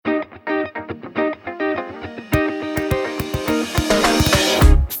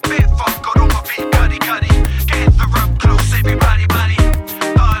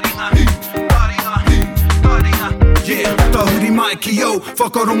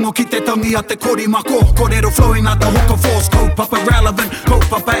whakarongo ki te tangi a te korimako. Kōrero flowing out the hook of force. Kaupapa relevant,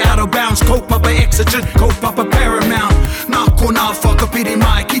 kaupapa out of bounds, kaupapa exigent, kaupapa paramount. Nā kona whakapiri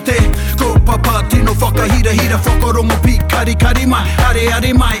mai ki te kaupapa tino whakahira whakarongo pi kari mai.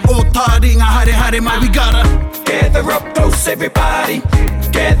 Hare mai, o tā ringa hare mai. We gotta gather up close everybody.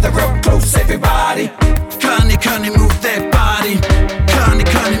 Gather up close everybody. Kani move that body. Kani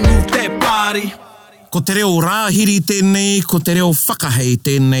move that body. Ko te reo rāhiri tēnei, ko te reo whakahei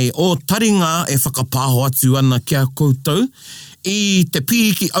tēnei, o taringa e whakapāho atu ana kia koutou i te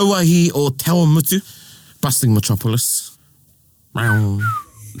pihiki auahi o Te Awamutu, Busting Metropolis.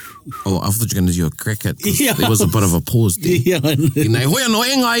 Oh, I thought you were going to do a cricket. Yeah. There was a bit of a pause there. Yeah, I know. Hoi anō,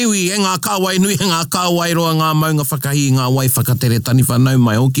 e ngā iwi, e ngā kāwai nui, e ngā kāwai roa, ngā maunga whakahi, ngā wai whakatere tani whanau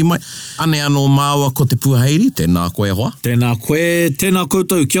mai hoki mai. Ane anō māua ko te puaheiri, tēnā koe hoa. Tēnā koe, tēnā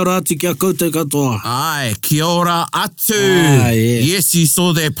koutou, kia ora atu kia koutou katoa. Ai, kia ora atu. Yeah. Yes, you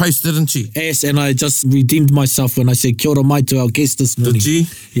saw that post, didn't you? Yes, and I just redeemed myself when I said kia ora mai to our guest this morning. Did you?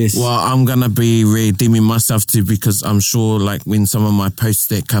 Yes. Well, I'm going to be redeeming myself too, because I'm sure like when some of my posts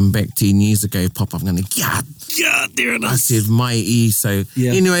that come back 10 years ago pop up, I'm going to, yeah, there it is. I said my e, so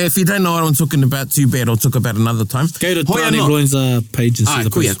anyway, if you don't know what I'm talking about, too bad, I'll talk about another time. Go to Tāne Roin's page and see the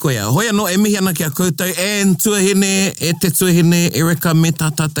post. Koia. Hoi anō, e mihi ana kia koutou, and tuahine, e te tuahine, Erika me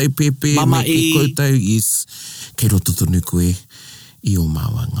tātātou pepe, Mama me ki koutou, yes, kei roto tonu koe, i o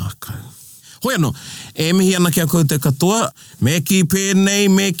māua ngā kau. Hoi anō, e mihi ana kia koutou katoa, me ki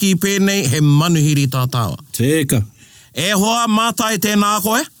pēnei, he manuhiri tātāwa. Tēka. E hoa mātai tēnā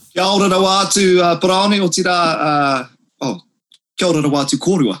koe? Kia ora rau atu Paraone o tira, kia ora rau atu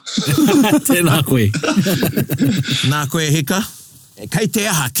kōrua. Tēnā koe. Nā koe hika? Kei te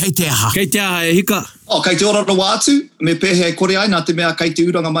aha. Kei te aha e hika. Kei te ora rau atu, me pehe kore ai, nā te mea kei te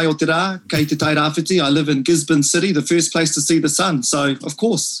uranga mai o te rā, kei te tai rāwhiti. I live in Gisborne City, the first place to see the sun. So, of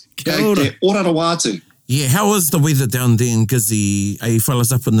course, kei te ora rau atu. Yeah, how was the weather down there in Gizzy? Are you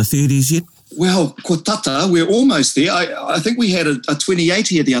fellas up in the 30s yet? Well, ko tata, we're almost there. I think we had a 28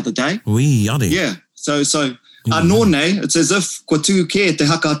 here the other day. Wee, yare. Yeah, so anōne, it's as if ko tū ke te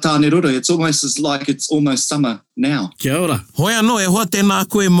haka tāne ruru. It's almost as like it's almost summer now. Kia ora. Hoi anō, e hoa tēnā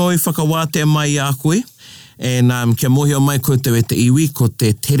koe mo i whakawātea mai a koe. And kia mohi o mai koutou e te iwi, ko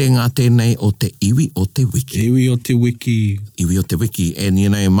te terenga tēnei o te iwi o te wiki. Iwi o te wiki. Iwi o te wiki. And, you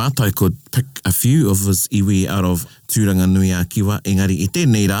know, mātai could pick a few of his iwi out of Tūranga Nui a Kiwa. Engari, i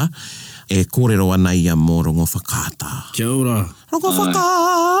tēnei rā, e kōrero ana ia mō rongo whakaata. Kia ora. Rongo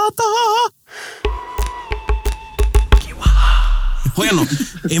whakaata. Kiwa. Hoi anō,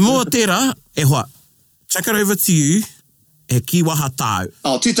 e mua tērā, e hoa, check it over to you, e kiwaha tāu.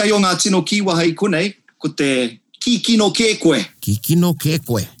 Tētai o ngā tino kiwaha I konei, ko te kikino ke koe. Kikino ke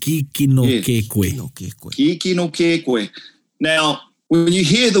koe. Kikino ke koe. Kikino ke koe. Now, when you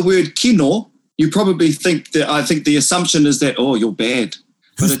hear the word kino, you probably think I think the assumption is that, oh, you're bad.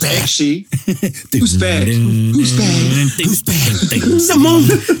 But it's actually, who's bad? Who's bad? Who's bad? Simone!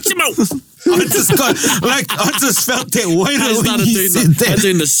 I just felt that weight when you said that. I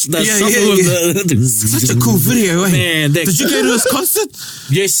doing the Such a cool video, eh? Man, did you go to his concert?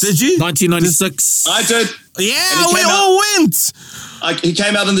 Yes. Did you? 1996. I did. Yeah, we all went. He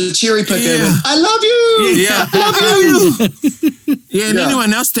came out in the cherry picker and I love you! Yeah. I love you! Yeah, and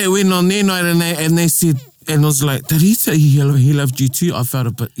anyone else that went on their night and they said, and I was like, did he say he loved you too? I felt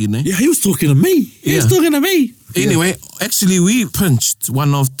a bit, you know. Yeah, he was talking to me. He was talking to me. Anyway, actually, we pinched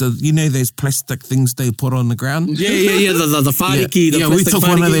one of the, you know, those plastic things they put on the ground. Yeah, the whāriki. Yeah, we took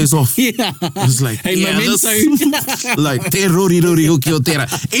one of those off. Yeah. It was like, hey, this, like, te rori hoki o tērā.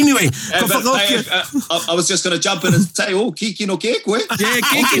 Anyway, I was just going to jump in and say, kiki no ke koe. Yeah,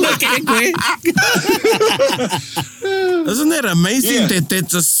 kiki no ke koe. Isn't that amazing that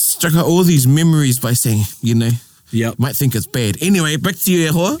just struck out all these memories by saying, you know, might think it's bad. Anyway, back to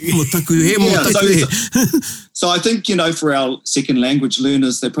you, Hoa. So I think, you know, for our second language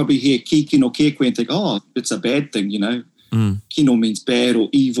learners, they probably hear ki kino ke koe and think, it's a bad thing, you know. Kino means bad or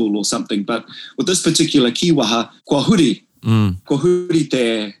evil or something. But with this particular kiwaha, kua huri. Kua huri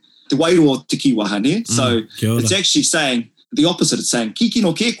te wairo o te kiwaha, ne? So it's actually saying, the opposite. It's saying, ki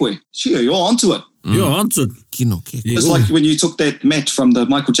kino ke koe. Sure, you're onto it. You're onto it. Kino ke koe. It's like when you took that mat from the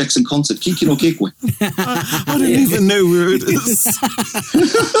Michael Jackson concert, ki kino ke koe. I don't even know where it is.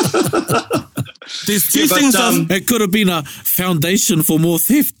 There's two things. It could have been a foundation for more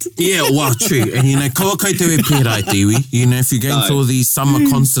theft. Yeah, well, true. And, you know, kaua koutou e pērai te iwi. You know, if you're going to all these summer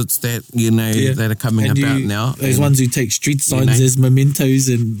concerts that, you know, that are coming and about now. Those ones who take street signs as mementos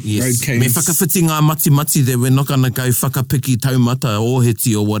and road cones. Me whakawhiti ngā mati that we're not going to go whakapiki taumata or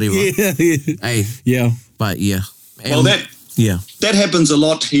heti or whatever. Yeah. Hey. Yeah. But, yeah. Well, Yeah. That happens a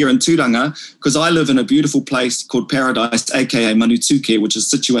lot here in Tūranga because I live in a beautiful place called Paradise, aka Manutuke, which is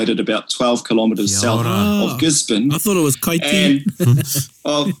situated about 12 kilometres south of Gisborne. I thought it was Kaiti. And,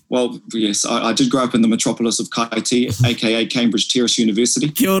 well, yes, I did grow up in the metropolis of Kaiti, aka Cambridge Terrace University.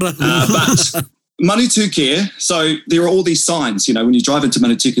 Kia ora. But Manutuke, so there are all these signs, you know, when you drive into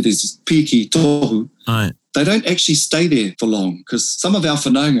Manutuke, there's this piki tohu. Aye. They don't actually stay there for long because some of our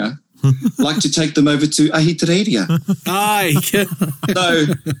whanaunga like to take them over to Ahitereiria. Aye. So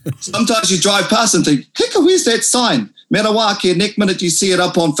sometimes you drive past and think, heka, where's that sign? Mera wake, next minute you see it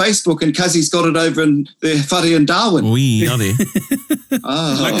up on Facebook and Kazi's got it over in their whare in Darwin. Wee, are they?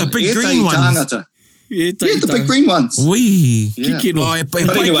 Like the big green ones. Tangata. Yeah, the big green ones. Wee. Yeah. Kikino. Oh, But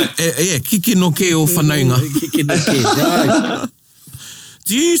anyway. Kikino ke o whanaunga. Kikino ke, right.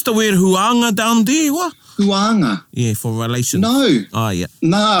 Do you use the word huanga down there, what? Huanga. Yeah, for relations. No. Oh, yeah.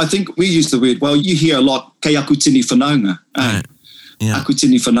 No, I think we use the word, well, you hear a lot, kei aku tini whanaunga. Right. Yeah. Aku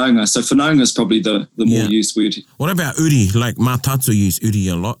tini whanaunga. So whanaunga is probably the more used word. What about uri? Like mātātu use uri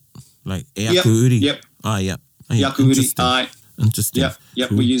a lot. Like e aku uri. Yep. Ah, yeah. E aku uri. Interesting. Aye. Interesting.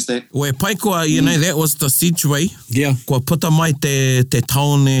 Yep, we use that. Oe pai koa, you know, that was the Sedgeway. Yeah. Kua puta mai te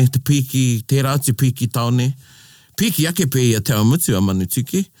taone, te piki, te rāti piki taone. Piki ake pe ia te amutu a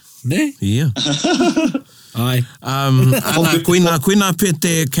Manutuke. Ne? Yeah. Aye. Ana, koina pe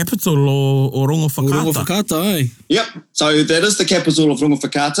te capital o Rongo Whakaata. Rongo Whakaata, aye. Yep. So that is the capital of Rongo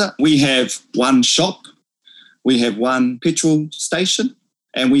Whakaata. We have one shop, we have one petrol station,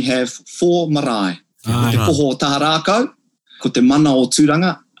 and we have 4 marae. Aye. Te poho o Taharako, ko te mana o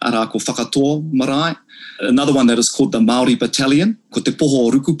Tūranga, ara ko Whakatoa marae. Another one that is called the Māori Battalion, ko te poho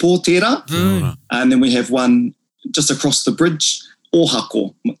o Rukupo tērā. Kia And then we have one just across the bridge,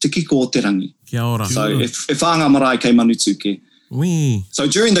 Ohako, te kiko o te rangi. Kia ora. So if anga marae kei Manutuke. Wee. So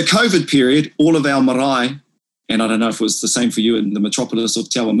during the COVID period, all of our marae, and I don't know if it was the same for you in the metropolis of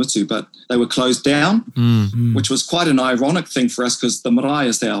Te Awamutu, but they were closed down, which was quite an ironic thing for us because the marae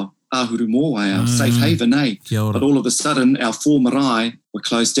is our ahuru moai, our safe haven, eh? Kia ora. But all of a sudden, our 4 marae were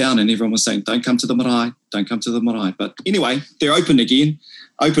closed down and everyone was saying, don't come to the marae, don't come to the marae. But anyway, they're open again,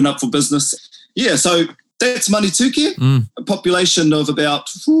 open up for business. Yeah, so that's Manutuke, a population of about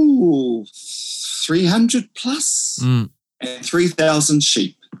 300 plus and 3,000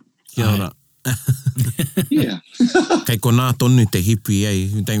 sheep. Kia ora. Yeah. Kei ko nā tonu te hipi, eh?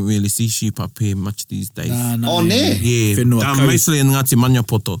 You don't really see sheep up here much these days. Oh, ne? Yeah, Whenua kau. mostly in Ngāti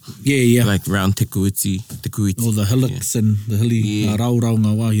Maniapoto. Yeah. Like around Te Kuiti. All the hillocks and the hilly raurau,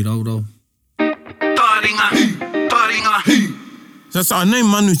 ngā wāhi raurau. So I know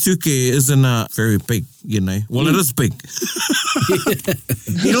Manutuke isn't very big, you know. Well, it is big. I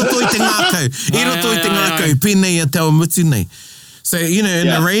roto i te ngākau. I roto i te ngākau. Pēnei a te awamutu nei. So, you know, in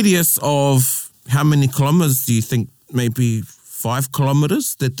the radius of how many kilometres do you think? Maybe 5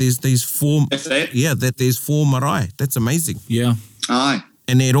 kilometres that there's these 4... If that. Yeah, that there's 4 marae. That's amazing. Yeah. Aye.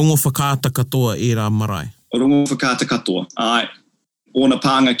 And e rongo whakaata katoa e rā marae. O rongo whakaata katoa. Aye. Ona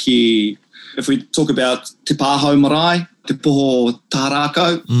pānga ki... If we talk about te pāhau marae, te poho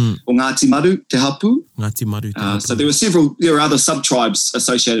Taharako, o Ngāti Maru, te hapu. Ngāti Maru te hapu. So there are other sub-tribes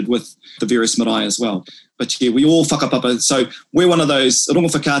associated with the various marae as well. But yeah, we all whakapapa. So we're one of those, rongo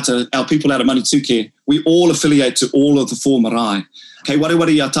whakaata, our people out at Manutuke, we all affiliate to all of the 4 marae. Kei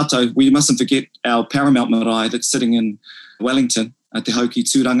wareware a tatou, we mustn't forget our paramount marae that's sitting in Wellington, at Te Hauki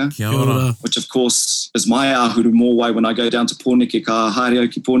Tūranga. Kia ora. Which of course is my ahuru mōwai when I go down to Pōneke, ka haere au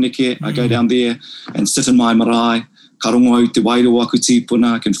ki Pōneke. I go down there and sit in my marae, ka rongo au te wairo aku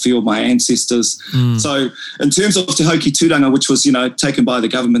tīpuna, I can feel my ancestors. So in terms of Te Hauki Tūranga, which was, you know, taken by the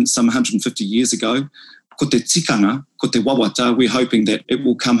government some 150 years ago, ko te tikanga, ko te wawata, we're hoping that it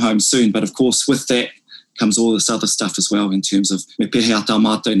will come home soon. But of course with that comes all this other stuff as well in terms of me pehe a tā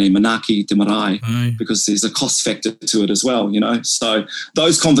mātou nei manaki te marae, because there's a cost factor to it as well, you know. So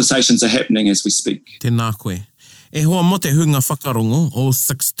those conversations are happening as we speak. Tēnā koe. E hoa mo te hunga whakarongo, all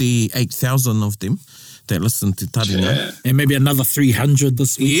 68,000 of them that listen to Taringa. Yeah. And maybe another 300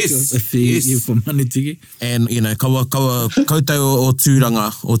 this week. Yes, If you're from Manutuke. And, you know, koutou o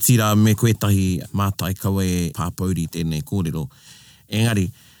tūranga o tira me koetahi mātai kaua e pāpauri tēnei kōrero.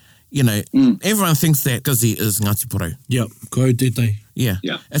 Engari, you know, everyone thinks that Kazi is Ngāti Porou. Yep, ko tētai. Yeah.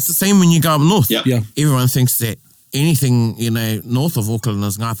 Yeah. It's the same when you go up north. Yeah. Yeah. Everyone thinks that anything, you know, north of Auckland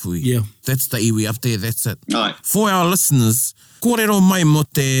is Ngāpui. Yeah. That's the iwi up there, that's it. Aye. For our listeners, kōrero mai mo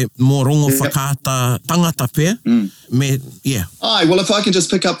te mō rongo whakaata tangata pēr. Me, yeah. Aye, well, if I can just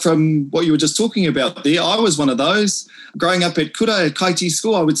pick up from what you were just talking about there, I was one of those. Growing up at Kura, at Kaiti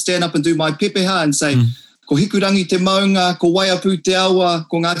School, I would stand up and do my pepeha and say, ko hikurangi te maunga, ko waiapu te awa,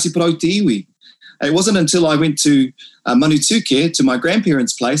 ko Ngāti Porou te iwi. It wasn't until I went to Manutuke, to my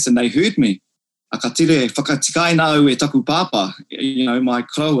grandparents' place, and they heard me. A ka tere, whakatikai nā e taku pāpā. You know, my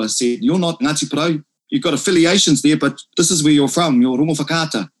koroa said, you're not Ngāti Porou. You've got affiliations there, but this is where you're from. You're Rongo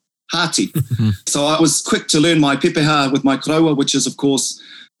Whakaata, Hāti. So I was quick to learn my pepeha with my koroa, which is, of course,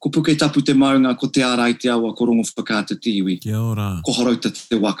 ko puke tapu te maunga, ko te arai te awa, ko Rongo Whakaata te iwi. Kia ora. Ko harauta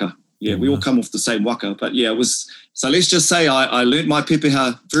te waka. Yeah, we all come off the same waka. But yeah, it was, so let's just say I learned my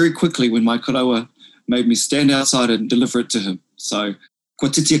pepeha very quickly when my koroa made me stand outside and deliver it to him. So, ko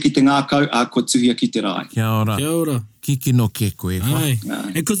titia ki te ngākau, a ko tuhia ki te rai. Kia ora. Kia ora. Kiki no ke koe. Aye.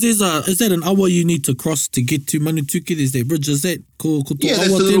 And because is that an awa you need to cross to get to Manutuke? There's that bridge, is that? Yeah, that's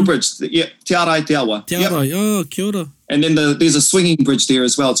the little bridge. Yeah, Te Arai Te Awa. Te Arai, oh, kia ora. And then there's a swinging bridge there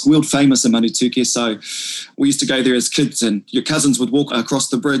as well. It's world famous in Manutuke. So we used to go there as kids and your cousins would walk across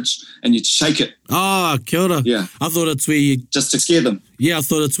the bridge and you'd shake it. Ah, kia ora. Yeah. I thought it's where you... Just to scare them. Yeah, I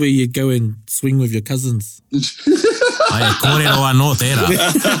thought it's where you go and swing with your cousins. Ai, kōrero anō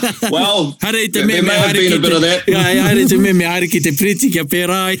tērā. Well, there may have been a bit of that. Haere te meme, haere ki te preti kia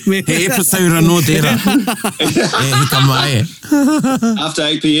pērai. He episode anō tērā. Hika mai. After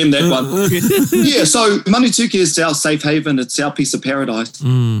 8 p.m, that one. Yeah, so Manutuke is our safe haven. It's our piece of paradise.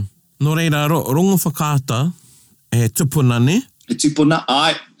 No reira, Rongo Whakaata, e tupuna ne? E tupuna,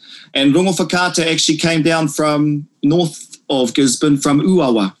 ai. And Rongo Whakaata actually came down from north of Gisborne, from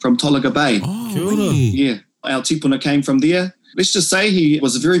Uawa, from Tolaga Bay. Oh, Kia ora. Yeah, our tipuna came from there. Let's just say he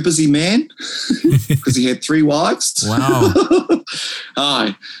was a very busy man because he had 3 wives. Wow.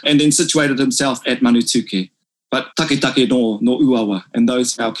 Aye. And then situated himself at Manutuke. But take no Uawa, and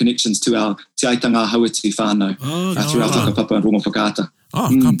those are our connections to our Te Aitanga Hauiti whānau through our whakapapa and Rongo Whakaata. Oh,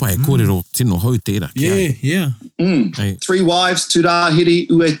 ka pai, kōrero tino hau tērā. Yeah. Hey. 3 wives, Tūrāhiri,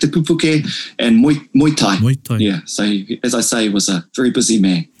 Ue Te Pupuke, and Moitai. Moitai. Yeah, so he, as I say, was a very busy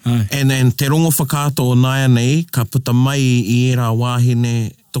man. Aye. And te Rongo Whakaata o Naia nei, ka puta mai I era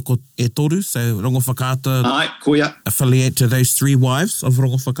wāhine toko e toru, so Rongo Whakaata Aye, koia. affiliate to those 3 wives of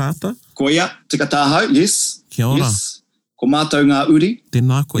Rongo Whakaata. Koia, tika tāhau, yes. Kia ora. Yes. Ko mātou ngā uri.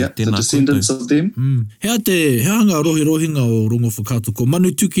 Tēnā koe, Yeah, the tēnā descendants koutou. of them. Hea hanga rohinga o Rongo Whakaata, ko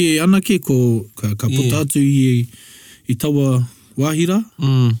Manutuke anake, ko ka puta atu I taua wāhira.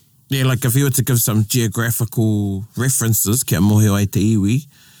 Yeah, like if you were to give some geographical references, kia mohe ai te iwi,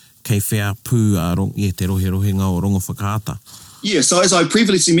 kei whea pū a te rohinga o Rongo Whakaata. Yeah, so as I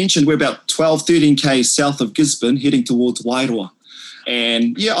previously mentioned, we're about 12, 13 k's south of Gisborne, heading towards Wairoa.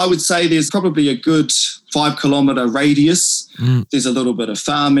 And yeah, I would say there's probably a good 5 kilometre radius. There's a little bit of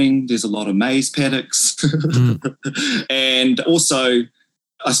farming. There's a lot of maize paddocks. And also,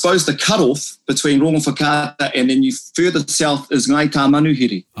 I suppose the cutoff between Rongo Whakaata and then you further south is Ngai Tā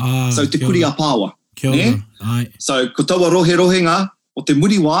Manuhiri. So Te Kuri Apawa. Kia ora. Yeah? Aye. So ko taua rohinga o te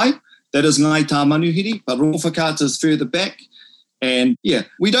Muriwai, that is Ngai Tā Manuhiri, but Rongo Whakaata is further back. And yeah,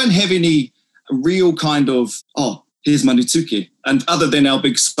 we don't have any real kind of, here's Manutuke, and other than our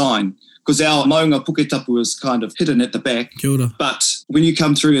big sign, because our maunga Puketapu is kind of hidden at the back. Kia ora. But when you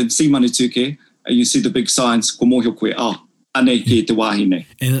come through and see Manutuke, you see the big signs, ko mohio koe, ane he te wahine.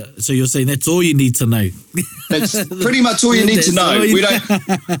 And so you're saying that's all you need to know. That's pretty much all you need to That's know. all you-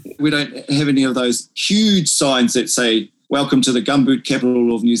 We don't have any of those huge signs that say, welcome to the gumboot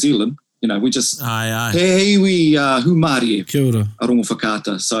capital of New Zealand. You know, we just, Ai. hei wi humari Kia ora. a Rongo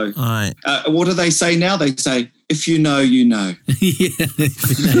Whakaata. So Ai. what do they say now? They say, if you know, you know. Yeah.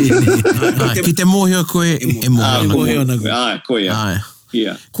 Ai. Ki te mohio koe, e mohio. Mohio ana koe. Ai, koia. Ai.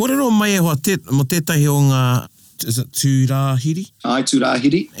 Yeah. Kōrero mai e hoa mo tētahi o ngā, is it Tūrāhiri? Ai,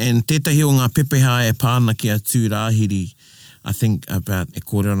 Tūrāhiri. And tētahi o ngā pepeha e pāna ki a Tūrāhiri, I think about e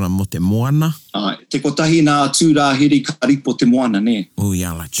kōrero mo te moana. Ai, te kotahi nā Tūrāhiri ka ripo te moana, ne? Oh,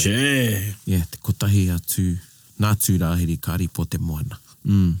 yeah, like that. Che. Yeah, te kotahi a nā Tūrāhiri ka ripo te moana.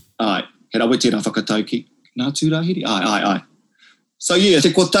 Ai, he rawe tērā whakatauki. Nā Tūrāhiri? Ai. So yeah, te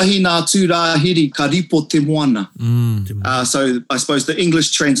kotahi nā Tūrāhiri ka ripo te moana. So I suppose the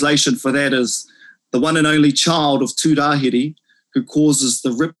English translation for that is the one and only child of Tūrāhiri who causes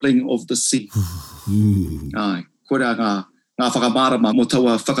the rippling of the sea. Ai, korea ngā whakamārama mo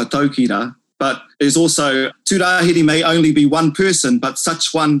taua whakataukira. But there's also, Tūrāhiri may only be one person, but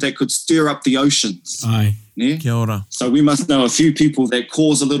such one that could stir up the oceans. Aye. Ne? Kia ora. So we must know a few people that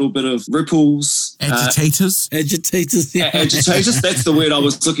cause a little bit of ripples. Agitators? Agitators. Agitators, that's the word I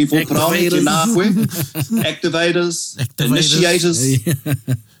was looking for. Activators. Activators, initiators.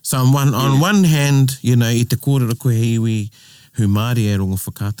 So on one hand, you know, I te kōrero koe iwi hu Māori e Rongo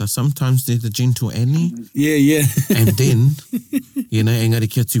Whakaata, sometimes they're the gentle Annie. Yeah. And then, you know, engari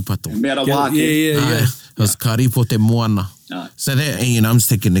kia tūpato. Mera wāke. Yeah. It was ka ripo te moana. So that, you know, I'm just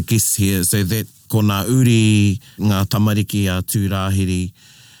taking a guess here, so that ko ngā uri, ngā tamariki a tūrāhiri,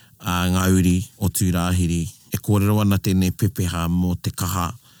 ngā uri o tūrāhiri, e kōrero ana tēnei pepeha mō te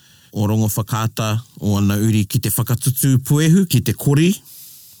kaha o rongo whakaata, o ana uri ki te whakatutu puehu, ki te kori,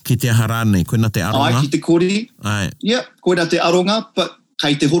 ki te aha rānei, koina te aronga. Ai, ki te kori. Ai. Yep, koina te aronga, but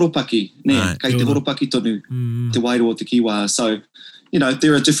kai te horopaki, kai te horopaki tonu, te wairo o te kiwaha. So, you know,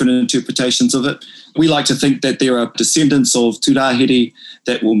 there are different interpretations of it. We like to think that there are descendants of tūrāhiri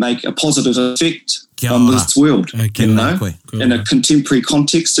that will make a positive effect on this world, you know, in a contemporary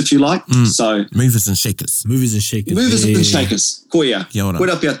context, if you like. So, movers and shakers. Movers and shakers. Movers and shakers. Koia. Kia ora.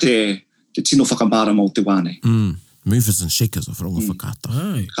 Koira pia te tino whakamara mō te wane. Movers and shakers of rongo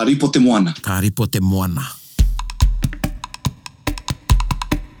whakaata. Ka ripo te moana. Ka ripo te moana.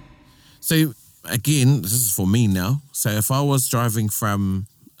 So, again, this is for me now. So if I was driving from,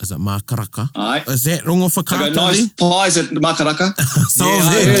 is it Mākaraka? Aye. Is that rongo whakaata? They got nice pies at Mākaraka. So Yeah,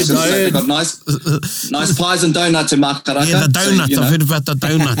 I heard. They got nice pies and donuts in Mākaraka. Yeah, the donuts. So, you know. I've heard about the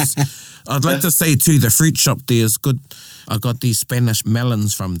donuts. I'd like to say too, the fruit shop there is good. I got these Spanish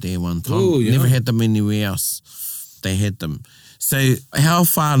melons from there one time. Oh, yeah. Never had them anywhere else. They had them. So how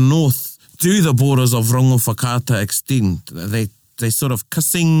far north do the borders of rongo whakaata extend? They sort of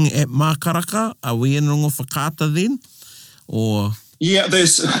kissing at Mākaraka? Are we in rongo whakaata then? Or... Yeah,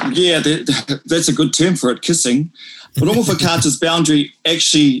 that's a good term for it, kissing. Rongo Whakaata's boundary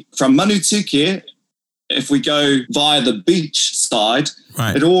actually from Manutuke, if we go via the beach side,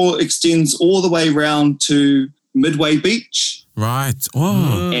 it all extends all the way around to Midway Beach. Right.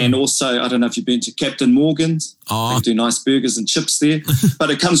 Oh. And also, I don't know if you've been to Captain Morgan's. Oh. They do nice burgers and chips there. But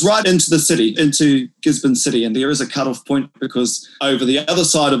it comes right into the city, into Gisborne City. And there is a cut-off point because over the other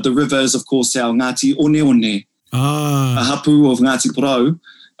side of the river is, of course, our Ngāti Oneone. A hapu of Ngāti Porou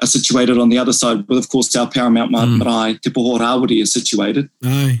are situated on the other side, but of course our Paramount Marae, Te Poho Rawiri is situated.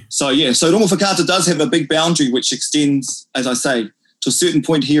 Aye. So Rongo Whakaata does have a big boundary which extends, as I say, to a certain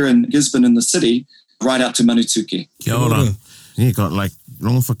point here in Gisborne in the city, right out to Manutuke. Kia ora. Yeah, you got like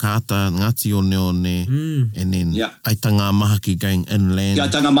rongo whakaata, Ngāti Oneone, and then Aitanga Mahaki going inland. Yeah,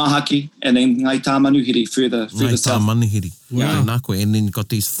 Aitanga Mahaki, and then Ngai Tā Manuhiri further south. Manuhiri. Wow. And then you got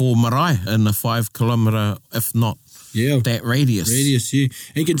these 4 marae in a 5 kilometre, if not that radius. Yeah.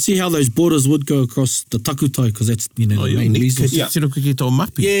 And you can see how those borders would go across the takutai, because that's, the main resource. Yeah.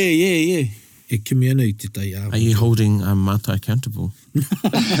 Yeah. E kimi ana I te tai Are you holding Mātai accountable?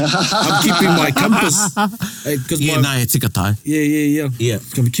 I'm keeping my compass. E tika tai. Yeah.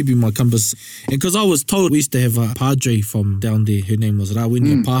 I'm keeping my compass. And because I was told, we used to have a padre from down there, her name was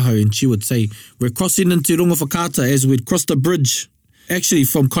Rawenia Paho, and she would say, we're crossing into Rongo Whakaata as we'd cross the bridge. Actually,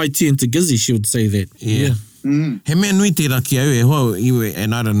 from Kaiti into Gizzy, she would say that. Yeah. He mea nui tērā ki au e hoa iwe,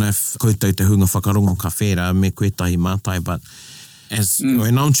 and I don't know if koutou te hunga whakarongo ka whera me koetahi mātai, but as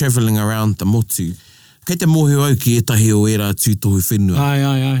when I'm travelling around the motu, kei te mohu au ki etahi o era tūtohu whenua.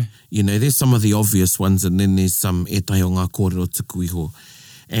 Aye. You know, there's some of the obvious ones, and then there's some etahi o ngā kōrero tuku iho.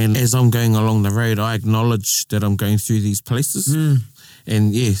 And as I'm going along the road, I acknowledge that I'm going through these places.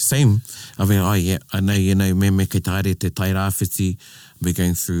 And yeah, same. I mean, I know, me kei taere te tai rāwhiti, we're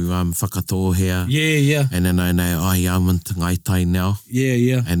going through whakatō here. Yeah. And then I know, I'm into Ngaitai now.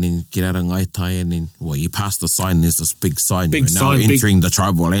 Yeah. And then get out of Ngaitai, and then, you pass the sign, there's this big sign. Big You're now sign, entering the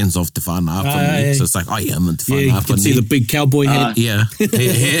tribal lands of Te Whanahapani. So it's like, I'm into Whanahapani. Yeah, you can see the big cowboy hat. Yeah. He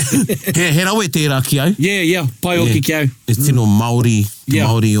rawe tērā ki au. Yeah. Pai oki ki au. E tino Māori,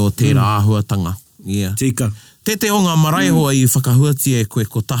 Māori o tērā āhuatanga. Yeah. Tika. Te te o ngā marae hoa I whakahuatia e koe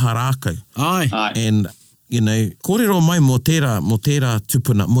ko taha rākau. Aye. And, kōrero mai mō tērā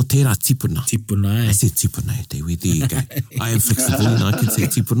tupuna, mō tērā tipuna. Tipuna, I said tipuna, there you go. I am flexible and I can say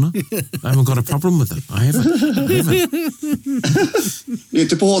tipuna. I haven't got a problem with it. I haven't. Yeah,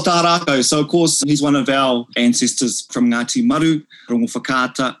 Te Poho Tā Rākau. So, of course, he's one of our ancestors from Ngāti Maru, Rongo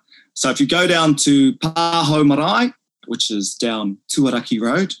Whakaata. So if you go down to Pāho Marae, which is down Tuaraki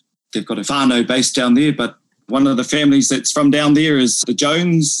Road, they've got a whānau based down there, but one of the families that's from down there is the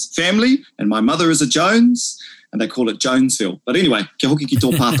Jones family, and my mother is a Jones, and they call it Jonesville. But anyway, kia hoki ki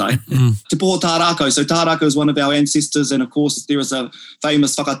tō pātai. Te Poho Tā Rākau. So Tā Rākau is one of our ancestors, and of course there is a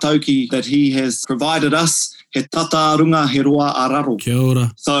famous whakatauki that he has provided us, he tata runga he roa araro. Kia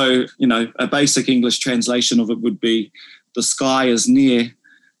ora. So, a basic English translation of it would be, the sky is near,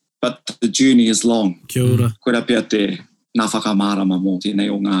 but the journey is long. Kia ora. Koera pia te ngā whakamārama mō tēnei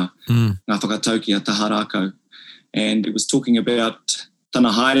o ngā whakatauki a Tā Rākau. And it was talking about tana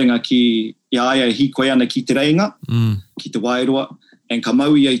haerenga ki iaia hi koe ana ki te reinga, ki te wairoa, and ka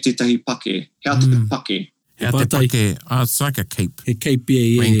maui ai tētahi pake. Hea te pake. Hea te pake. It's like a cape. A cape,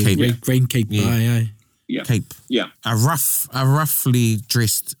 yeah. Rain cape. Rain cape, Yeah. aye. Yeah. cape. Yeah. A roughly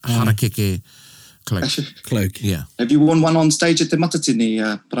dressed harakeke cloak. Cloak. Yeah. Have you worn one on stage at Te Matatini,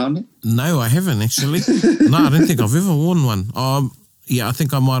 Parane? No, I haven't actually. No, I don't think I've ever worn one. Yeah, I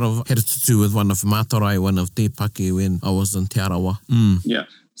think I might have had it to do with one of Mātarai, one of Te Paki when I was in Te Arawa. Yeah.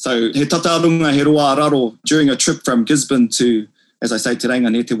 So he tatarunga he roa raro during a trip from Gisborne to, as I say, Te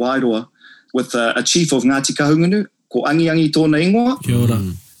Reinga ne Te Wairoa, with a chief of Ngāti Kahungunu, ko Angiangi tōna ingoa. Kia ora.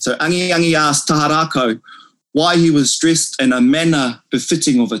 So Angiangi asked Taharako why he was dressed in a manner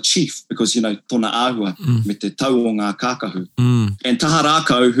befitting of a chief, because, you know, tōna āhua, me te tau o ngā kākahu. And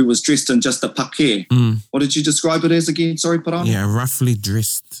Taharako, who was dressed in just a pake, what did you describe it as again? Sorry, Parana? Yeah, a roughly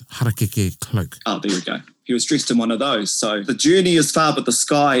dressed harakeke cloak. Oh, there we go. He was dressed in one of those. So the journey is far, but the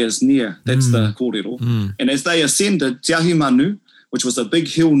sky is near. That's the kōrero. And as they ascended Te Ahi Manu, which was a big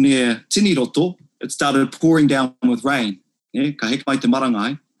hill near Tiniroto, it started pouring down with rain. Yeah, ka heke mai te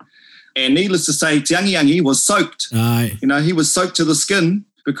marangai. And needless to say, Te Angiangi was soaked. Aye. You know, he was soaked to the skin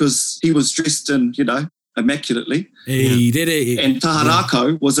because he was dressed in, you know, immaculately. Hey, rere. And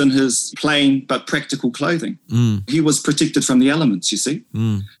Taharako was in his plain but practical clothing. He was protected from the elements, you see.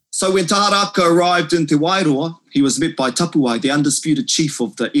 So when Taharako arrived in Te Wairoa, he was met by Tapuai, the undisputed chief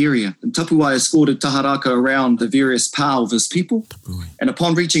of the area. And Tapuai escorted Taharako around the various pa of his people. And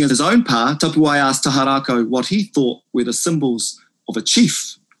upon reaching his own pa, Tapuai asked Taharako what he thought were the symbols of a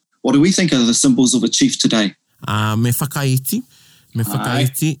chief. What do we think are the symbols of a chief today? Me whakaiti. Me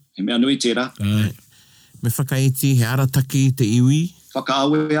whakaiti. He mea nui tērā. Aye. Me whakaiti, he arataki te iwi.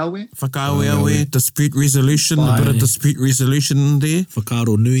 Whakaawe awe. Whakaawe awe, dispute resolution, a bit of dispute resolution in there.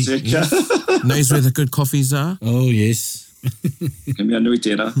 Whakaro nui. Knows where the good coffees are. Oh, yes. He mea nui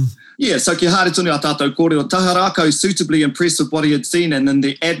tērā. Yeah, so ki haere tonu a tātou kōrero. Taharako suitably impressed with what he had seen, and in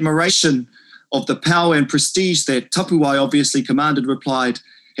the admiration of the power and prestige that Tapuai obviously commanded, replied,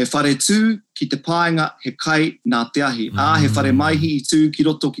 he whare tū ki te pāinga he kai nā te ahi. He whare maihi I tū ki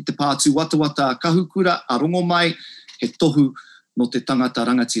roto ki te pātū watawata a kahukura a rongo mai he tohu no te tangata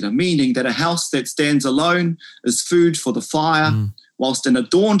rangatira. Meaning that a house that stands alone is food for the fire, whilst an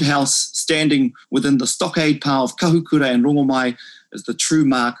adorned house standing within the stockade pa of kahukura and rongo mai is the true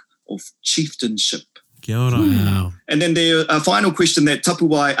mark of chieftainship. Kia ora. Wow. And then a final question that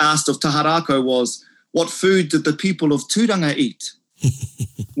Tapuai asked of Taharako was, what food did the people of Tūranga eat?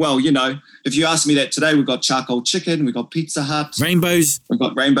 Well, you know, if you ask me that today, we've got charcoal chicken, we've got Pizza Hut. Rainbows. We've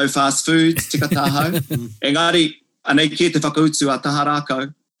got Rainbow Fast Foods, tika taho. Engari, anei ke te whakautu a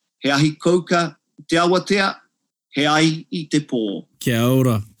Taharako, he ahi kouka, te awatea, he ai I te pō. Kia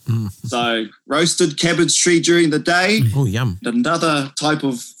ora. So, roasted cabbage tree during the day, Oh, yum. another type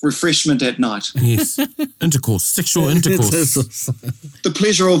of refreshment at night. Yes. Intercourse, sexual intercourse. The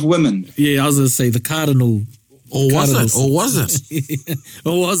pleasure of women. Yeah, I was going to say the cardinal. Or was it? Cardinals. Or was it?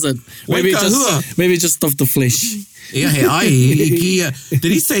 Or was it? Waikahua. Maybe just of the flesh. Yeah, he ai. Did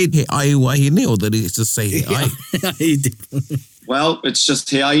he say he ai wahine or did he just say he ai? He did. Well, it's just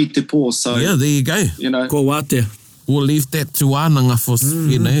he ai te pō, so, Yeah, there you go. you know. Ko wātea. We'll leave that to wānanga for,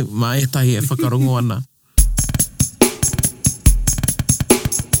 you know, mai etahi e whakarongo ana.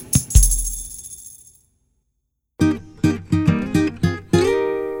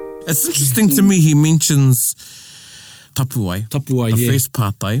 It's interesting to me he mentions Tapuai. Tapuai, the yeah. first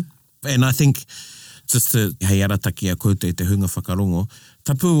pātai. And I think, just to hei arataki a koutou te hunga whakarongo,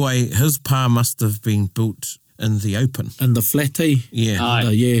 Tapuai, his pā must have been built in the open. And the flat, eh? Yeah. Aye.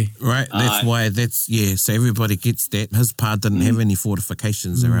 Yeah. Right, that's Aye. why so everybody gets that. His pa didn't have any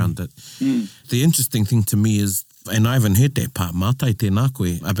fortifications around it. The interesting thing to me is, and I haven't heard that part, mātai tēnā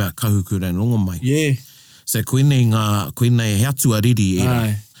koe, about kahukura and rongomai. Yeah. So koenei he atua riri era.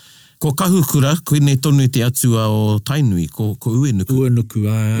 Aye. Ko kahukura, koenei tonu te atua o tainui, ko uenuku. Uenuku,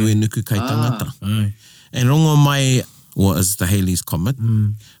 aye. Uenuku kai tangata. Aye. And rongomai, is the Halley's Comet,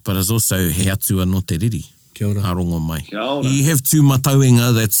 but is also he atua no te riri. Kia ora. A rongomai. Kia ora. You have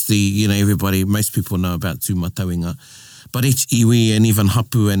tūmatauenga, that's the, most people know about tūmatauenga. But each iwi and even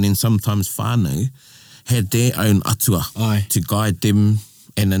hapu and then sometimes whānau had their own atua Aye. to guide them.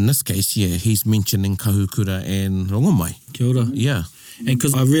 And in this case, he's mentioning kahukura and rongomai. Kia ora. Yeah. And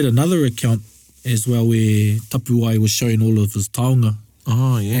because I read another account as well where Tapuai was showing all of his taonga.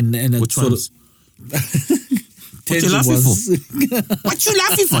 Oh, yeah. And it Which sort ones? What you Tangent laughing was, for? What you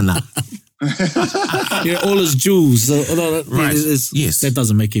laughing for now? yeah, all his jewels. Right. Yes. That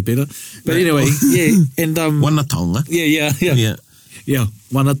doesn't make it better. But anyway, yeah. And Wana taonga. yeah. Yeah,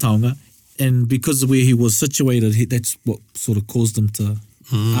 wana taonga. And because of where he was situated, that's what sort of caused him to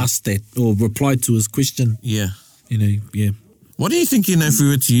ask that or reply to his question. Yeah. Yeah. What do you think, if we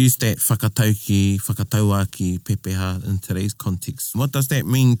were to use that whakatauaki, whakatauaki, pepeha in today's context? What does that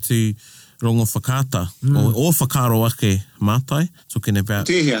mean to rongo whakata, or whakaro ake mātai, talking about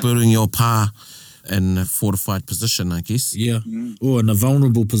Tēhea. putting your pā in a fortified position, I guess. Yeah. Or in a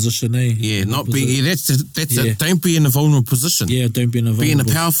vulnerable position, eh? Yeah, not be, yeah, that's Yeah. it. Don't be in a vulnerable position. Yeah, don't be in a Be in a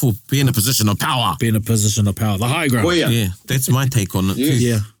vulnerable... be in a position of power. Be in a position of power. The high ground. Koia. Yeah, that's my take on it. Yes. too.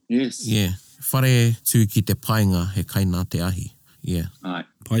 Yeah. Yes. Yeah. Whare tū ki te painga he kaina te ahi. Yeah. Ai.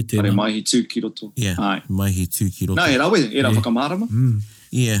 Pai Pare tēnā. maihi tū ki roto. Yeah. Ai. Maihi tū ki roto. No, he rawe, he ra whakamārama.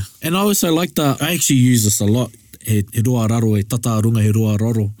 Yeah. And I also like I actually use this a lot. He roa raro, he tata runga, he roa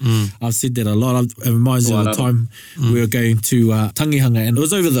raro. I've said that a lot. It reminds me of the Roa raro. time we were going to Tangihanga, and it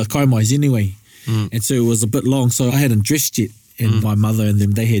was over the kaimais anyway. And so it was a bit long, so I hadn't dressed yet. And my mother and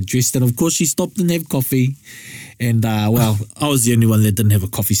them, they had dressed. And of course, she stopped and had coffee. And, well, I was the only one that didn't have a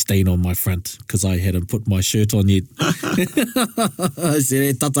coffee stain on my front because I hadn't put my shirt on yet. I said,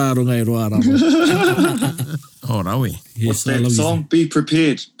 e tata runga, he roa raro. Oh, rawe. What's Yes, I that love you. song? Be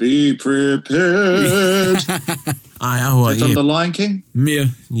prepared. Be prepared. Ai ahua, That's on yeah. The Lion King? Yeah,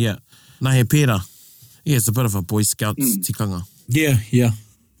 Yeah. Nā he pērā. Yeah, it's a bit of a Boy Scouts tikanga. yeah.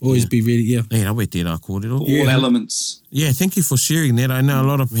 Always be ready, yeah. Ei, rawe tērā kōrero. All elements. Yeah, thank you for sharing that. I know a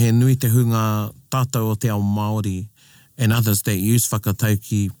lot of he nui te hunga tātou o te ao Māori and others that use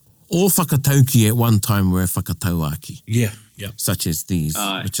whakatauki. All whakatauki at one time were whakatauaki, Yeah. such as these,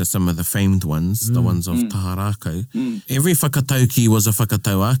 Aye. which are some of the famed ones, the ones of Taharako. Every whakatauki was a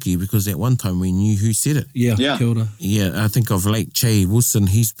whakatauaki because at one time we knew who said it. Yeah, Yeah. kia ora. Yeah, I think of late Che Wilson,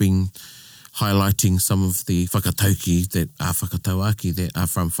 he's been highlighting some of the whakatauki that are whakatauaki that are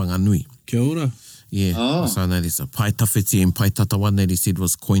from Whanganui. Kia ora. Yeah, Oh. so I know there's a Pai Tawhiti and Pai Tatawan that he said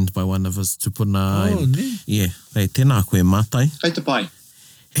was coined by one of his tupuna. Oh, and, ne. yeah, rei tēnā koe mātai. Kei te pai.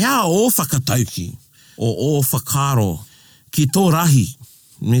 Hea o whakatauki, o whakaro, ki tō rahi,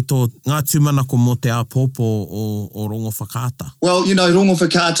 me tō ngā tūmanako mō te āpōpō o rongo whakata. Well, you know, Rongo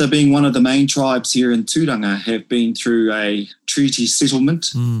Whakata, being one of the main tribes here in Tūranga, have been through a treaty settlement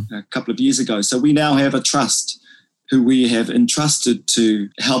a couple of years ago. So we now have a trust who we have entrusted to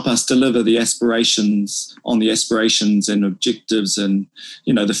help us deliver the aspirations and objectives and,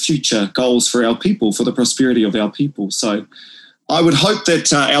 you know, the future goals for our people, for the prosperity of our people. So I would hope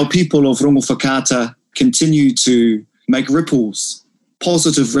that our people of Rongo Whakata continue to make ripples,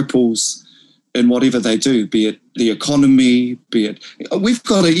 positive ripples in whatever they do, be it the economy, be it... We've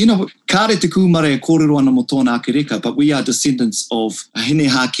got a, you know, kāre te kūmare e kōrero ana mo tōna ake reka, but we are descendants of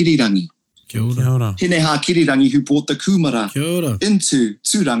Hineha Kirirangi. Kia ora. Kia ora. Hineha Kirirangi who brought the kūmara Kia ora. into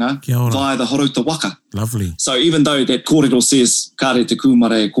Tūranga Kia ora. via the Horota Waka. Lovely. So even though that kōrero says kāre te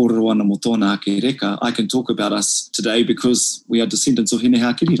kūmare e kōrero ana mo tōna ake reka, I can talk about us today because we are descendants of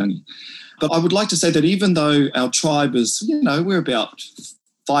Hineha Kirirangi. But I would like to say that even though our tribe is, you know, we're about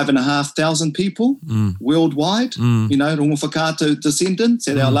 5,500 people worldwide, you know, Rongo Whakata descendants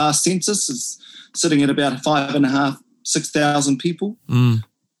at our last census is sitting at about 5,500, 6,000 people.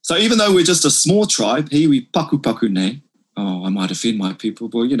 So even though we're just a small tribe, hiwi paku nei, oh, I might offend my people,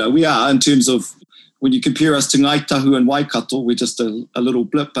 but, you know, we are in terms of when you compare us to Ngaitahu and Waikato, we're just a little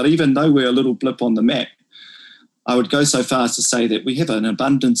blip. But even though we're a little blip on the map, I would go so far as to say that we have an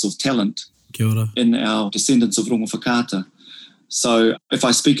abundance of talent Kia ora. in our descendants of Rongo Whakata. So if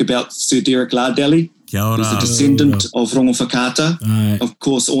I speak about Sir Derek Lardeli, Kia ora. who's a descendant of Rongo Whakata, Ai. of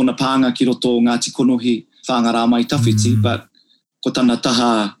course, ona pānga ki roto o Ngāti Konohi, whāngara mai tawhiti, but ko tana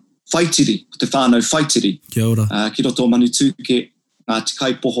taha whaitiri, ko te whānau whaitiri, Kia ora. ki roto o Manituke, Ngāti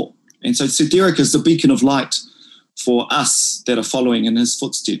Kaipoho. And so Sir Derek is the beacon of light for us that are following in his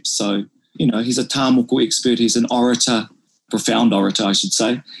footsteps. So, you know, he's a tāmoko expert, he's an orator, profound orator, I should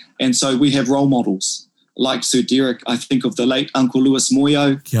say. And so we have role models. Like Sir Derek, I think of the late Uncle Lewis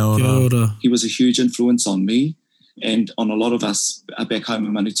Moyo. Kia ora. Kia ora. He was a huge influence on me and on a lot of us back home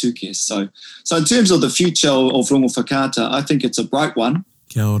in Manituke. So in terms of the future of Rongo Whakata, I think it's a bright one.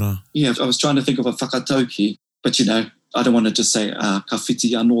 Kia ora. Yeah, I was trying to think of a whakatauki, but, you know, I don't want to just say, ka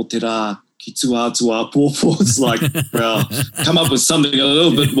whiti anō te rā ki tuātua pōpō. It's like, well, come up with something a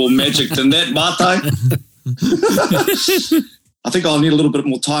little bit more magic than that, mātai. I think I'll need a little bit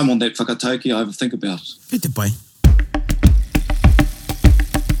more time on that whakatauki. I have to think about it. Kei te pai.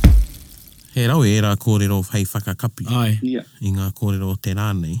 He rau e rā kōrero hei whakakapi. Ai. Yeah. I ngā kōrero o te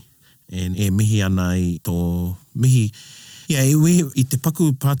rānei. And e mihi ana i tō mihi. Yeah, i te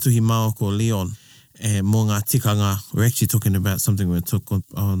paku pātuhi māo ko Leon. Mō ngā tikanga, we're actually talking about something we took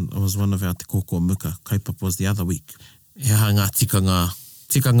on, it was one of our te kōkua muka, kaupapa was the other week. He aha ngā tikanga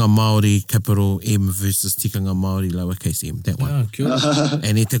Māori, capital M versus tikanga Māori, lowercase m, that one. Ah, kia ora.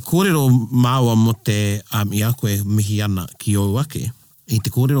 And i te kōrero māua mo te, i a koe mihi ana ki o ake, i te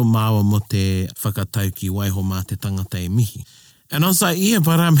kōrero māua mo te whakatau ki waiho mā te tangata e mihi. And I was like, yeah,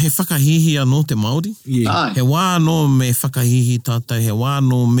 but he whakahihi anō te Māori. Yeah. Ai. He wā anō me whakahihi tātou, he wā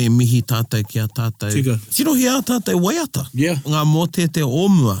anō me mihi tātou ki a tātou. Tika. Tirohi a tātou waiata. Yeah. Ngā mō te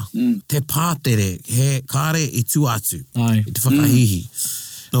omua, te pātere, he kāre i tū atu. Ai. I te whakahihi.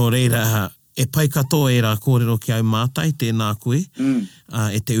 Nō reira, e pai katoa e rā kōrero ki au mātai, tēnā koe,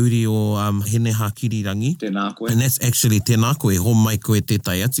 e te uri o hene hākirirangi. Tēnā koe. And that's actually tēnā koe, ho mai koe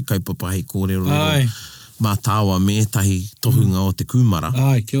tētai ati kaupapa hei kōrero. Ai. Mā tāua mētahi tohunga o te kumara.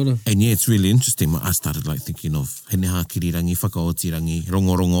 Ai, kia ora. And yeah, it's really interesting. I started like thinking of hene hākirirangi, whakaotirangi,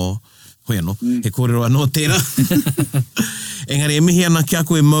 rongorongo, hoi anō, he kōrero anō tērā. Engari, e mihi ana kia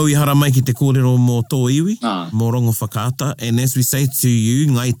koe mau I hara mai ki te kōrero mō tō iwi, mō rongo whakaata. And as we say to you,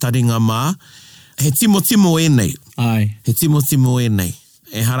 ngai taringa mā, he timo e nei. Ai. He timo e nei.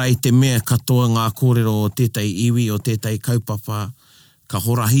 E hara I te mea katoa ngā kōrero o tētai iwi, o tētai kaupapa, ka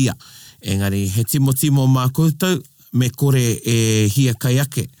horahia. Engari, he timo mā koutou, me kore e hia kai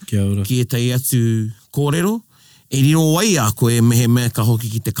ake. Kia ora. Ki e tai atu kōrero, e riro wai a koe mehe mea ka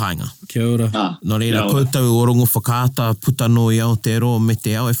hoki ki te kāinga. Kia ora. No reira, koutou o rongo whakaata, puta no I Aotearoa me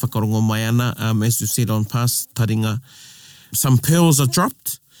te ao, e whakarongo mai ana, as we said on past taringa. Some pearls are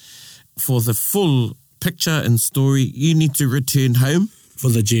dropped. For the full picture and story, you need to return home. For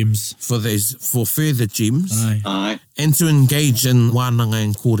the gems. For further gems. Ai. Ai. And to engage in wānanga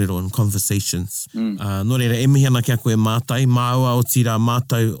and kōrero and conversations. Nō reira, e mihi ana kia koe mātai, māua o tira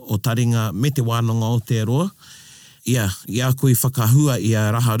mātou o taringa me te wānanga o te aroa. Ia koe whakahua I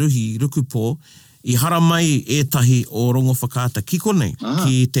a raharuhi rukupō, I hara mai ētahi o rongo whakaata ki konei,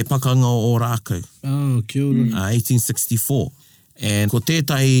 ki te pakanga o rākau. Oh, kia ora. 1864. And ko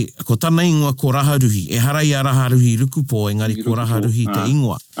tētahi, ko tāna ingoa ko raharuhi, e hara I a raharuhi rukupō, engari ko raharuhi te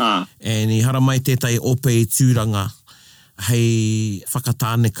ingoa. And I hara mai tētahi ope I tūranga, hei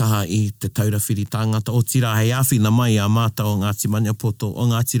whakatāne kaha I te taurawhiri tāngata, o tira hei āwhina mai a māta o Ngāti Maniapoto, o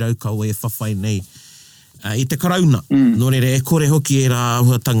Ngāti Raukau e whawhai nei. I te karauna, nō reira, e kore hoki e rā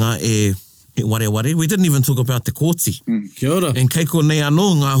ahuatanga e ware. We didn't even talk about te kōti. Kia ora. And kei ko nei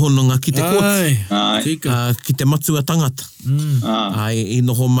anō ngā hononga ki te kōti. Ai. Tika. Ki te matua tangata. I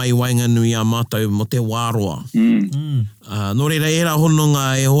noho mai wainga nui a mātou mo te wāroa. Nō reira, e rā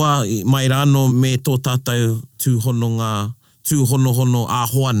hononga e hoa mai rāno me tō tātou tū hono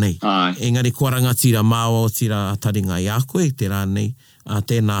āhoa nei. Ai. Engari kua rangatira māua o tira taringa I a koe, te rānei,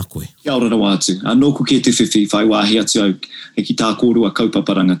 tēnā koe. Kia ora rawa atu. Nō ku ke te whiwhi, whai wāhi atu au, e ki tā kōrua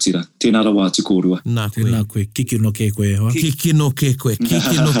kaupapa rangatira. Tēnā rawa atu kōrua. Nā koe. Tēnā koe. Kiki no ke koe, hoa. Kiki no ke koe.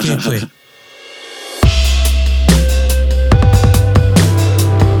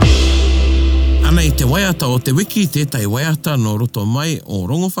 Ana I te waiata o te wiki, tētai waiata no roto mai o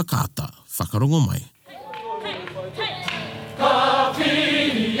rongo whakaata. Whakarongo mai.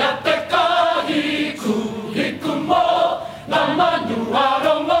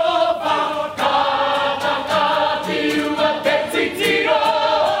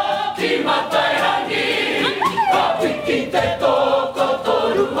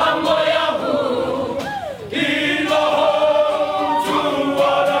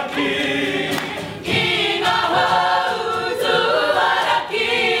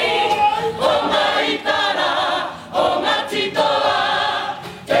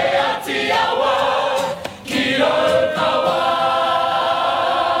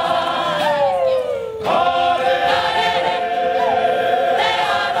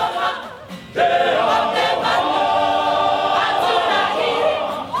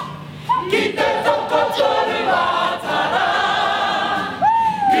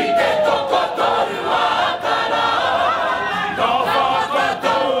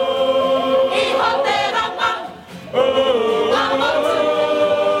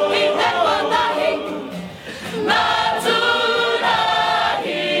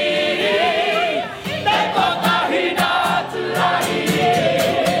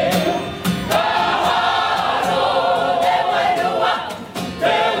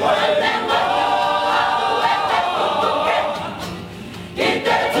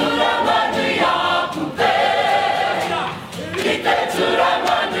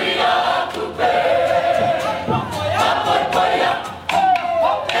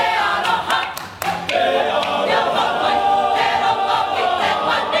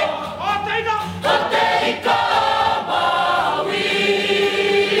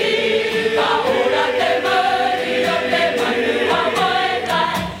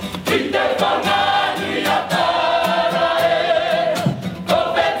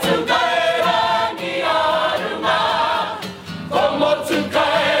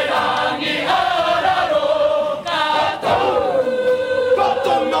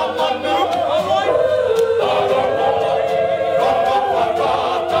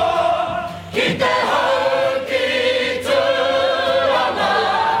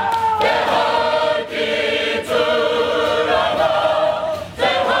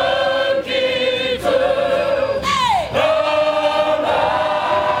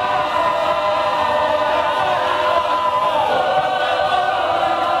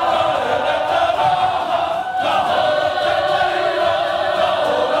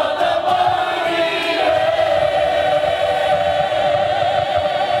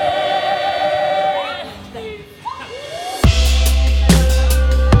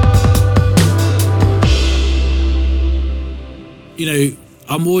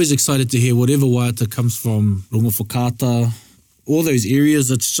 I'm always excited to hear whatever waiata comes from Rongo Whakaata, all those areas.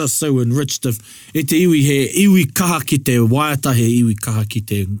 It's just so enriched. If e te iwi he iwi kaha ki te waiata, he iwi kaha ki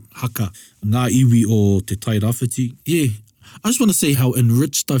te haka, ngā iwi o te tairāwhiti. Yeah, I just want to say how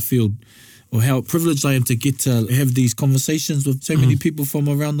enriched I feel, or how privileged I am to get to have these conversations with so many people from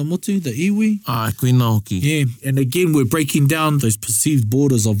around the motu, the iwi. Koina hoki. Yeah, and again, we're breaking down those perceived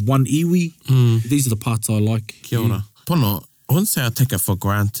borders of one iwi. These are the parts I like. Kia ora. Pono, I wouldn't say I take it for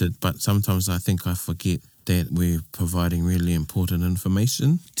granted, but sometimes I think I forget that we're providing really important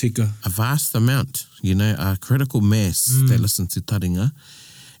information. Tika. A vast amount, a critical mass that listen to taringa.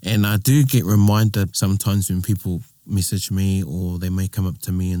 And I do get reminded sometimes when people message me or they may come up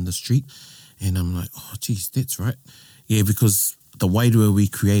to me in the street and I'm like, oh, geez, that's right. Yeah, because the wairua we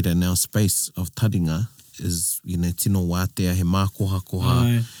create in our space of taringa is, tino wātea, he mākoha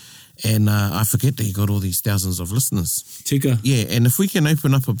koha. Ai. And I forget that you got all these thousands of listeners. Tika. Yeah, and if we can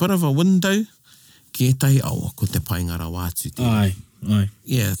open up a bit of a window, ki etahi, ko te paingara wātu. Aye.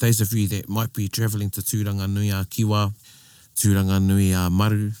 Yeah, those of you that might be travelling to Tūranganui a Kiwa, Tūranganui a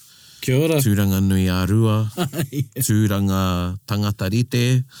Maru, Kia ora. Tūranganui a Rua, Tūranga Tangata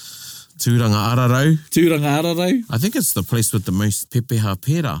Rite, Tūranga Ararau. Tūranga Ararau. I think it's the place with the most pepeha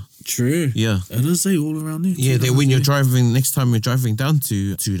pera. True. Yeah. It is all around there. Yeah, that when you're driving, next time you're driving down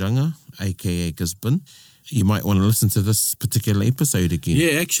to Tūranga, aka Gisborne, you might want to listen to this particular episode again.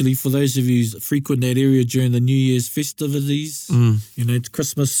 Yeah, actually, for those of you who frequent that area during the New Year's festivities, it's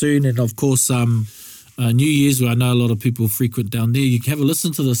Christmas soon, and of course, New Year's, where I know a lot of people frequent down there. You can have a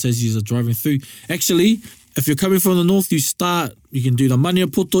listen to this as you're driving through. Actually, if you're coming from the north, you can do the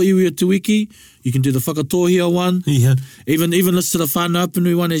Maniapoto iwi o te wiki, you can do the Whakatohia one. Yeah. Even listen to the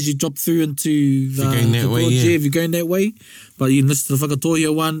Whānaupunui one as you drop through into the gorge, if you're going that way. But you can listen to the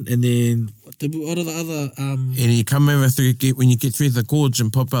Whakatohia one, and then what are the other... And you come over through, when you get through the gorge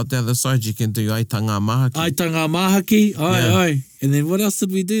and pop out the other side, you can do Aitanga Mahaki. Aitanga Mahaki, aye. And then what else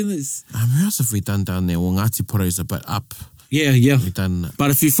did we do? Where else have we done down there? Well, Ngāti Poro's a bit up. Yeah. We've done...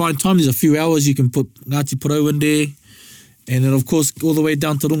 But if you find time, there's a few hours you can put Ngāti Poro in there. And then, of course, all the way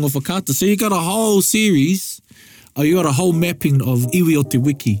down to Rongo Whakaata. So you got a whole series, or you got a whole mapping of iwi o te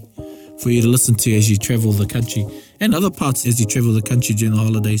wiki for you to listen to as you travel the country. And other parts as you travel the country during the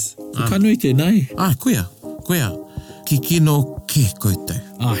holidays. Ka nui tēnei. Kuia. Kiki no ke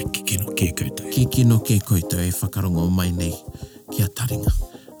koutou. Kiki no ke koutou. Kiki no ke koutou e whakarongo mai nei kia taringa.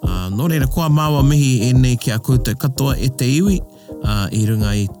 Nō reira, kua māua mihi e nei kia koutou katoa e te iwi, i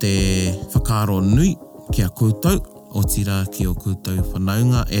runga i te whakaaro nui kia koutou, o tira ki o koutou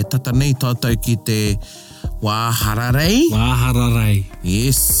whanaunga, e tata nei tātou ki te wāhararei. Wāhararei.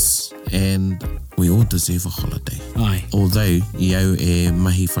 Yes, and we all deserve a holiday. Aye. Although, i au e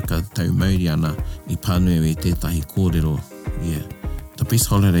mahi whakatau mauri ana i pānui e tētahi kōrero. Yeah, the best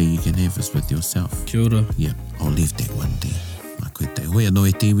holiday you can have is with yourself. Kia ora. Yeah, I'll leave that one there. Mā koe te hoi anō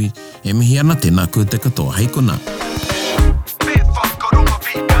e te iwi, e mihi ana tēnā koutou katoa. Hei kona.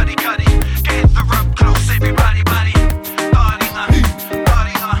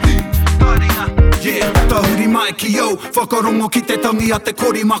 Ki-o, whakarongo ki te tangi a te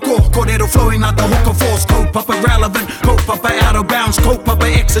kori mako. Kōrero flowing out the hookah force. Kaupapa relevant, kaupapa out of bounds, kaupapa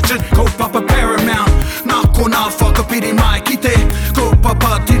exigent, kaupapa paramount. Nā kona whakapiri mai ki te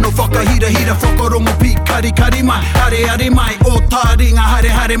kaupapa tino whakahira whakarongo pi kari mai. Hare mai, o taringa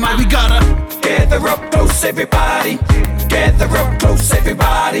hare mai. We gotta gather up close everybody. Gather up close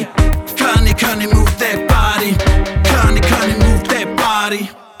everybody. Kani move that body. Kani move that body.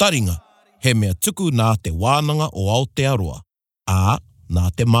 Taringa. He mea tuku nā te wānanga o Aotearoa,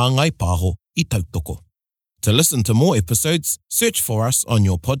 nā te māngai pāho I tautoko. To listen to more episodes, search for us on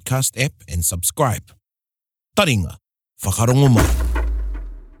your podcast app and subscribe. Taringa, whakarongo mai.